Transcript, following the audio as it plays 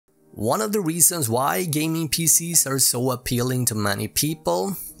One of the reasons why gaming PCs are so appealing to many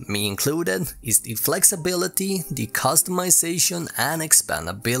people, me included, is the flexibility, the customization and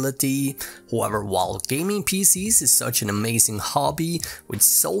expandability. However, while gaming PCs is such an amazing hobby with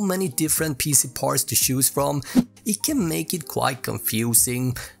so many different PC parts to choose from, it can make it quite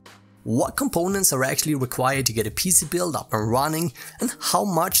confusing. What components are actually required to get a PC build up and running, and how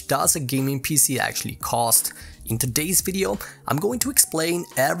much does a gaming PC actually cost? In today's video, I'm going to explain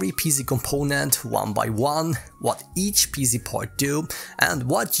every PC component one by one, what each PC part do, and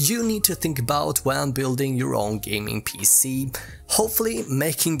what you need to think about when building your own gaming PC, hopefully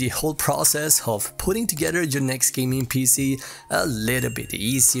making the whole process of putting together your next gaming PC a little bit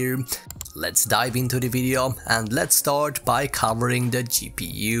easier. Let's dive into the video, and let's start by covering the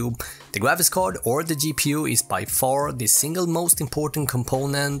GPU. The graphics card or the GPU is by far the single most important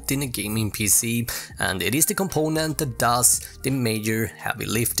component in a gaming PC, and it is the component that does the major heavy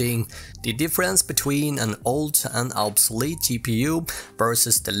lifting. The difference between an old and obsolete GPU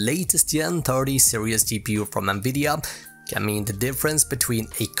versus the latest Gen 30 series GPU from Nvidia can mean the difference between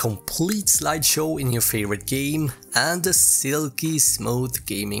a complete slideshow in your favorite game and a silky smooth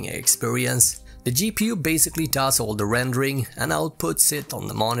gaming experience. The GPU basically does all the rendering and outputs it on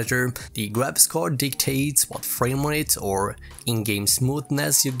the monitor. The graphics card dictates what frame rate or in-game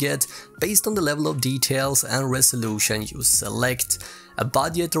smoothness you get based on the level of details and resolution you select. A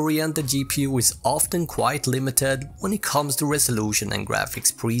budget-oriented GPU is often quite limited when it comes to resolution and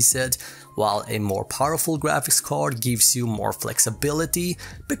graphics preset, while a more powerful graphics card gives you more flexibility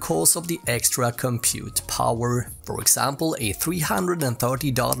because of the extra compute power. For example, a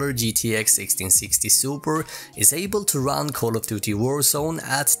 $330 GTX 1660 Super is able to run Call of Duty Warzone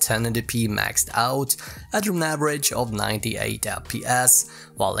at 1080p maxed out at an average of 98 FPS,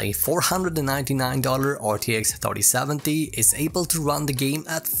 while a $499 RTX 3070 is able to run the game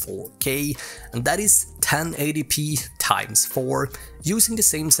at 4K, and that is 1080p times 4, using the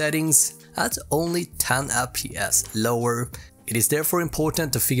same settings at only 10 FPS lower. It is therefore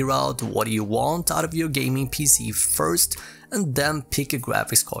important to figure out what you want out of your gaming PC first, and then pick a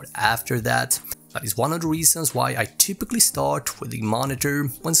graphics card after that. That is one of the reasons why I typically start with the monitor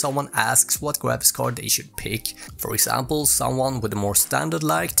when someone asks what graphics card they should pick. For example, someone with a more standard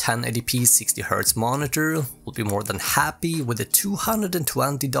like 1080p 60Hz monitor will be more than happy with a $220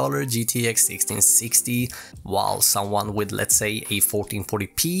 GTX 1660, while someone with, let's say, a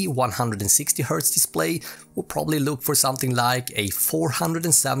 1440p 160Hz display will probably look for something like a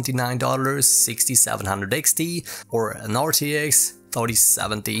 $479 6700 XT or an RTX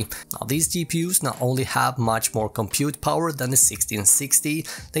 3070. Now, these GPUs not only have much more compute power than the 1660,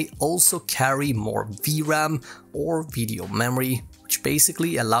 they also carry more VRAM or video memory, which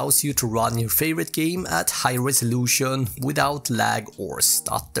basically allows you to run your favorite game at high resolution without lag or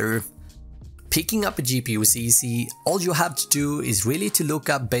stutter. Picking up a GPU is easy. All you have to do is really to look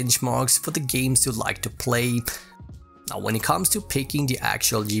up benchmarks for the games you like to play. Now, when it comes to picking the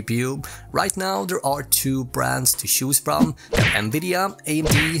actual GPU, right now there are two brands to choose from: Nvidia,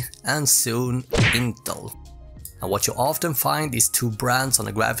 AMD, and soon Intel. Now, what you often find is two brands on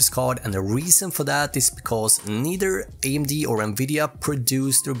a graphics card, and the reason for that is because neither AMD or Nvidia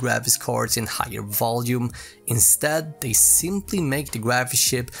produce their graphics cards in higher volume. Instead, they simply make the graphics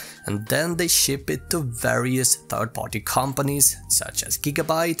chip and then they ship it to various third-party companies such as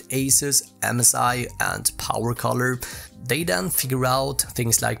Gigabyte, Asus, MSI, and PowerColor. They then figure out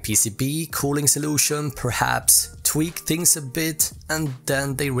things like PCB, cooling solution, perhaps tweak things a bit, and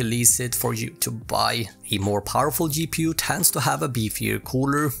then they release it for you to buy. A more powerful GPU tends to have a beefier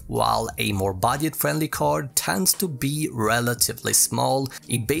cooler, while a more budget-friendly card tends to be relatively small.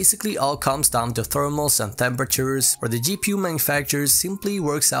 It basically all comes down to thermals and temperatures, where the GPU manufacturer simply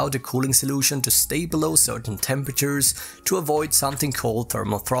works out a cooling solution to stay below certain temperatures to avoid something called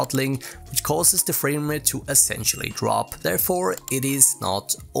thermal throttling, which causes the frame rate to essentially drop. Therefore, it is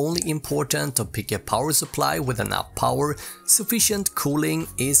not only important to pick a power supply with enough power, sufficient cooling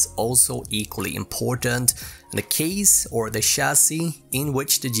is also equally important. And the case or the chassis in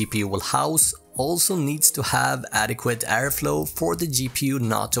which the GPU will house also needs to have adequate airflow for the GPU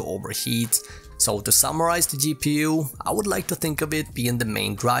not to overheat. So to summarize the GPU, I would like to think of it being the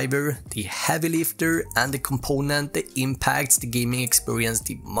main driver, the heavy lifter, and the component that impacts the gaming experience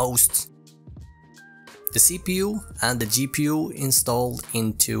the most. The CPU and the GPU installed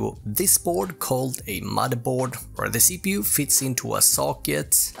into this board called a motherboard, where the CPU fits into a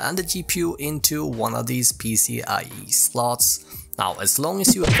socket and the GPU into one of these PCIe slots. Now, as long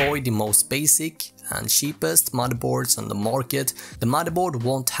as you avoid the most basic and cheapest motherboards on the market, the motherboard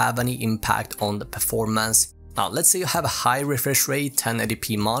won't have any impact on the performance. Now let's say you have a high refresh rate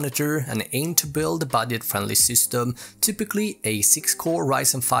 1080p monitor and aim to build a budget-friendly system. Typically a 6-core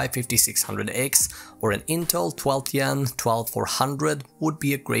Ryzen 5 5600X or an Intel 12th Gen 12400 would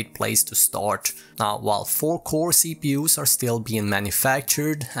be a great place to start. Now while 4-core CPUs are still being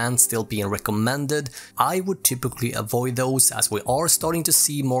manufactured and still being recommended, I would typically avoid those as we are starting to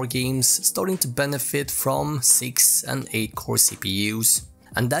see more games starting to benefit from 6 and 8-core CPUs.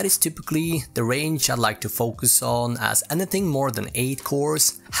 And that is typically the range I'd like to focus on, as anything more than 8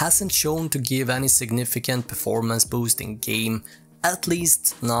 cores hasn't shown to give any significant performance boost in game, at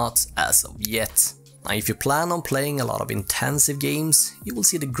least not as of yet. Now if you plan on playing a lot of intensive games, you will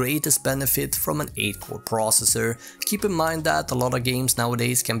see the greatest benefit from an 8-core processor. Keep in mind that a lot of games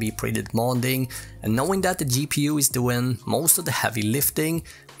nowadays can be pretty demanding, and knowing that the GPU is doing most of the heavy lifting,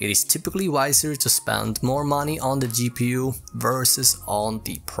 it is typically wiser to spend more money on the GPU versus on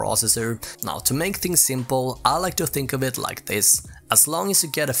the processor. Now to make things simple, I like to think of it like this. As long as you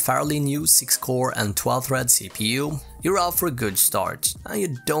get a fairly new 6-core and 12-thread CPU, you're out for a good start, and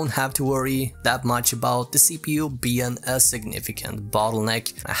you don't have to worry that much about the CPU being a significant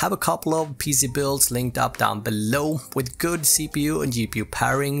bottleneck. I have a couple of PC builds linked up down below with good CPU and GPU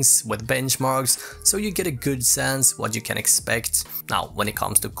pairings with benchmarks, so you get a good sense what you can expect. Now when it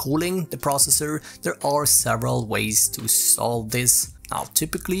comes to cooling the processor, there are several ways to solve this. Now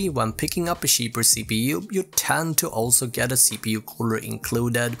typically when picking up a cheaper CPU, you tend to also get a CPU cooler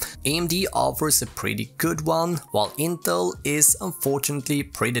included. AMD offers a pretty good one, while Intel is unfortunately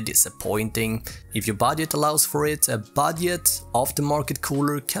pretty disappointing. If your budget allows for it, a budget off-the-market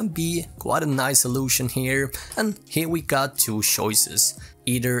cooler can be quite a nice solution here, and here we got two choices.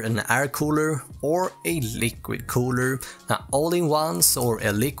 Either an air cooler or a liquid cooler. Now all-in-ones or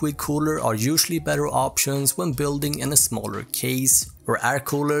a liquid cooler are usually better options when building in a smaller case, where air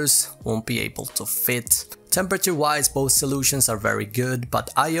coolers won't be able to fit. Temperature-wise, both solutions are very good,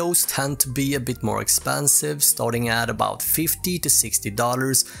 but IOs tend to be a bit more expensive, starting at about $50 to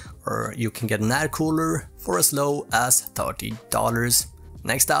 $60, or you can get an air cooler for as low as $30.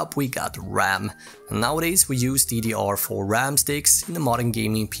 Next up we got RAM. Nowadays we use DDR4 RAM sticks in a modern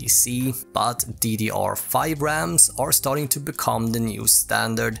gaming PC, but DDR5 RAMs are starting to become the new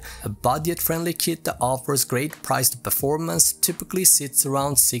standard. A budget-friendly kit that offers great price to performance typically sits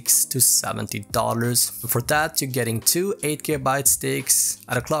around $60 to $70. For that you're getting two 8GB sticks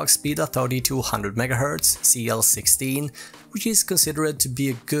at a clock speed of 30 to 100 MHz CL16, which is considered to be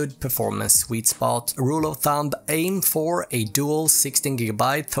a good performance sweet spot. A rule of thumb, aim for a dual 16GB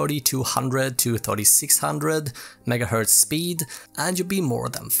 3200 to 3600 MHz speed and you'll be more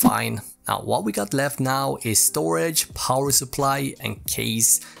than fine. Now what we got left now is storage, power supply and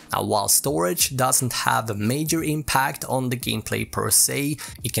case. Now while storage doesn't have a major impact on the gameplay per se,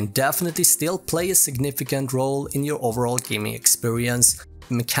 it can definitely still play a significant role in your overall gaming experience.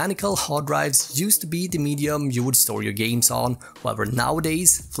 Mechanical hard drives used to be the medium you would store your games on, however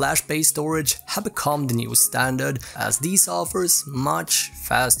nowadays flash-based storage have become the new standard, as these offers much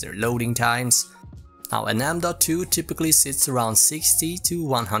faster loading times. Now an M.2 typically sits around $60 to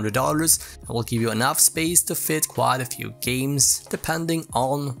 $100 and will give you enough space to fit quite a few games, depending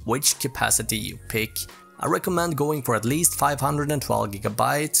on which capacity you pick. I recommend going for at least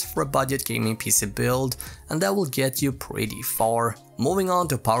 512GB for a budget gaming PC build, and that will get you pretty far. Moving on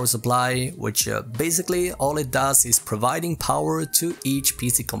to power supply, which basically all it does is providing power to each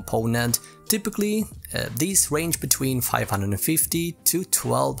PC component. Typically these range between 550 to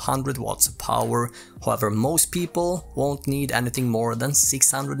 1200 watts of power, however most people won't need anything more than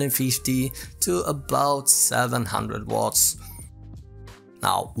 650 to about 700 watts.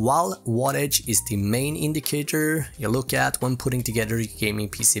 Now, while wattage is the main indicator you look at when putting together your gaming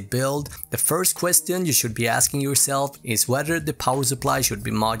PC build, the first question you should be asking yourself is whether the power supply should be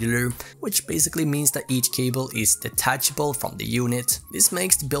modular, which basically means that each cable is detachable from the unit. This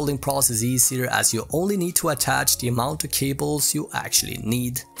makes the building process easier as you only need to attach the amount of cables you actually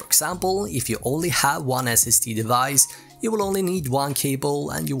need. For example, if you only have one SSD device, you will only need one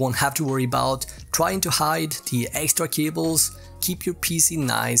cable and you won't have to worry about trying to hide the extra cables. Keep your PC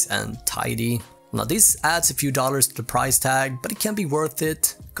nice and tidy. Now this adds a few dollars to the price tag, but it can be worth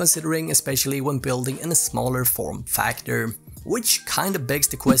it, considering especially when building in a smaller form factor. Which kind of begs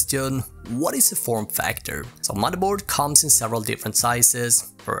the question, what is a form factor? So motherboard comes in several different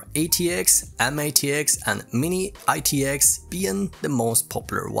sizes, for ATX, MATX and Mini ITX being the most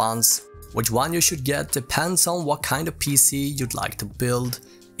popular ones. Which one you should get depends on what kind of PC you'd like to build.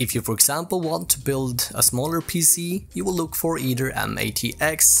 If you for example want to build a smaller PC, you will look for either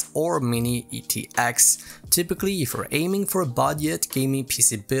M80X or Mini ETX. Typically, if you're aiming for a budget gaming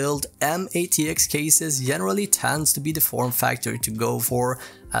PC build, M80X cases generally tends to be the form factor to go for,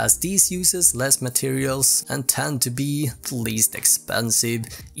 as these uses less materials and tend to be the least expensive.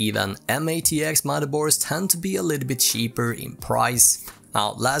 Even M80X motherboards tend to be a little bit cheaper in price.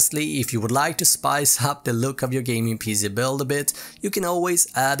 Now lastly, if you would like to spice up the look of your gaming PC build a bit, you can always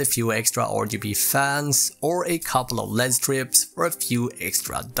add a few extra RGB fans or a couple of LED strips for a few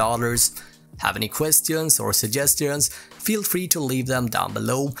extra dollars. Have any questions or suggestions? Feel free to leave them down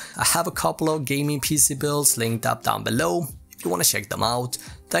below. I have a couple of gaming PC builds linked up down below if you want to check them out.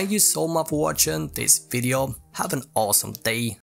 Thank you so much for watching this video. Have an awesome day.